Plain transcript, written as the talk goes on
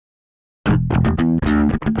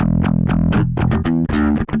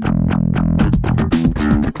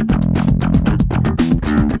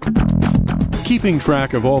Keeping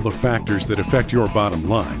track of all the factors that affect your bottom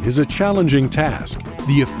line is a challenging task.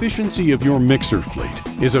 The efficiency of your mixer fleet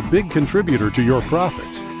is a big contributor to your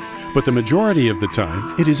profits, but the majority of the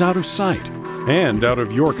time it is out of sight and out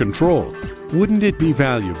of your control. Wouldn't it be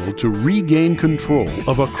valuable to regain control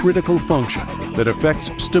of a critical function that affects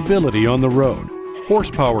stability on the road,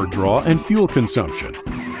 horsepower draw and fuel consumption,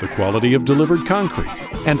 the quality of delivered concrete,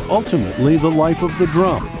 and ultimately the life of the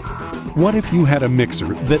drum? What if you had a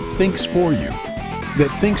mixer that thinks for you, that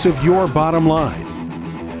thinks of your bottom line?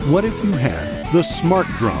 What if you had the Smart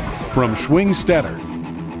Drum from Schwing?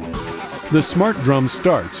 The Smart Drum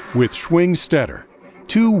starts with Schwing,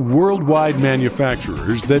 two worldwide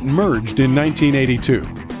manufacturers that merged in 1982.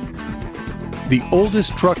 The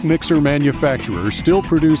oldest truck mixer manufacturer still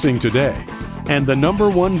producing today, and the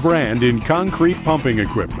 #1 brand in concrete pumping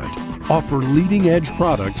equipment, offer leading-edge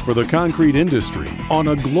products for the concrete industry on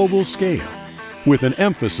a global scale, with an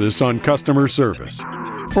emphasis on customer service.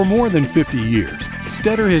 For more than 50 years,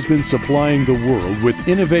 Stetter has been supplying the world with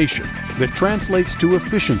innovation that translates to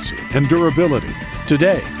efficiency and durability.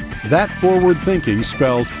 Today, that forward thinking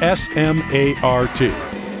spells S-M-A-R-T.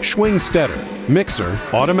 Schwing, Mixer,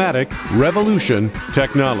 Automatic, Revolution,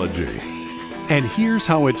 Technology. And here's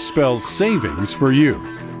how it spells savings for you.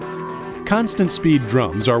 Constant speed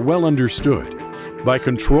drums are well understood. By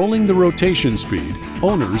controlling the rotation speed,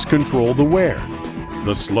 owners control the wear.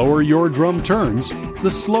 The slower your drum turns,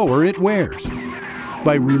 the slower it wears.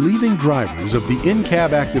 By relieving drivers of the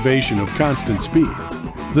in-cab activation of constant speed,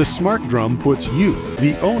 the Smart Drum puts you,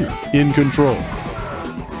 the owner, in control.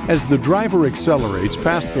 As the driver accelerates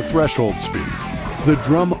past the threshold speed, the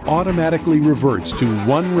drum automatically reverts to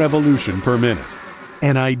 1 revolution per minute,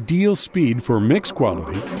 an ideal speed for mix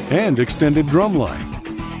quality and extended drum life.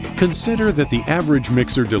 Consider that the average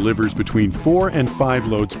mixer delivers between 4 and 5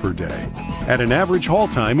 loads per day, at an average haul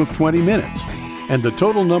time of 20 minutes, and the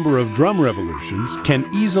total number of drum revolutions can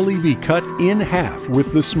easily be cut in half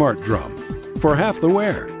with the Smart Drum, for half the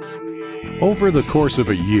wear. Over the course of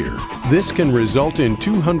a year, this can result in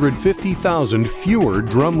 250,000 fewer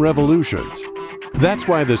drum revolutions. That's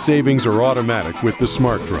why the savings are automatic with the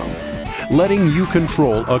Smart Drum, letting you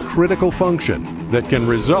control a critical function that can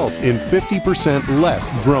result in 50%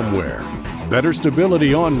 less drum wear, better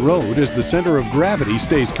stability on road as the center of gravity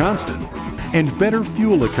stays constant, and better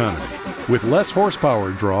fuel economy with less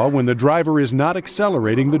horsepower draw when the driver is not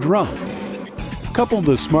accelerating the drum. Couple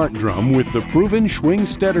the Smart Drum with the proven Schwing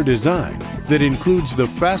design that includes the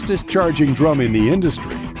fastest charging drum in the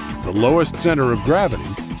industry, the lowest center of gravity,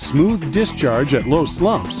 smooth discharge at low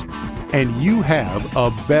slumps, and you have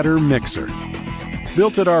a better mixer.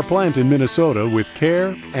 Built at our plant in Minnesota with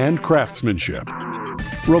care and craftsmanship.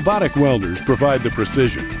 Robotic welders provide the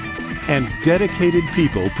precision, and dedicated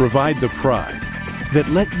people provide the pride that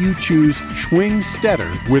let you choose Schwing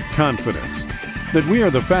with confidence. That we are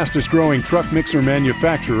the fastest growing truck mixer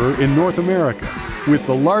manufacturer in North America, with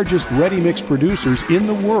the largest ready-mix producers in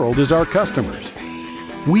the world as our customers.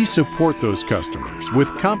 We support those customers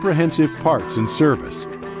with comprehensive parts and service.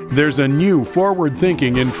 There's a new forward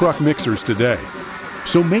thinking in truck mixers today.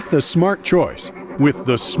 So make the smart choice with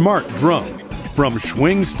the Smart Drum from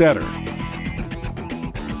Schwing.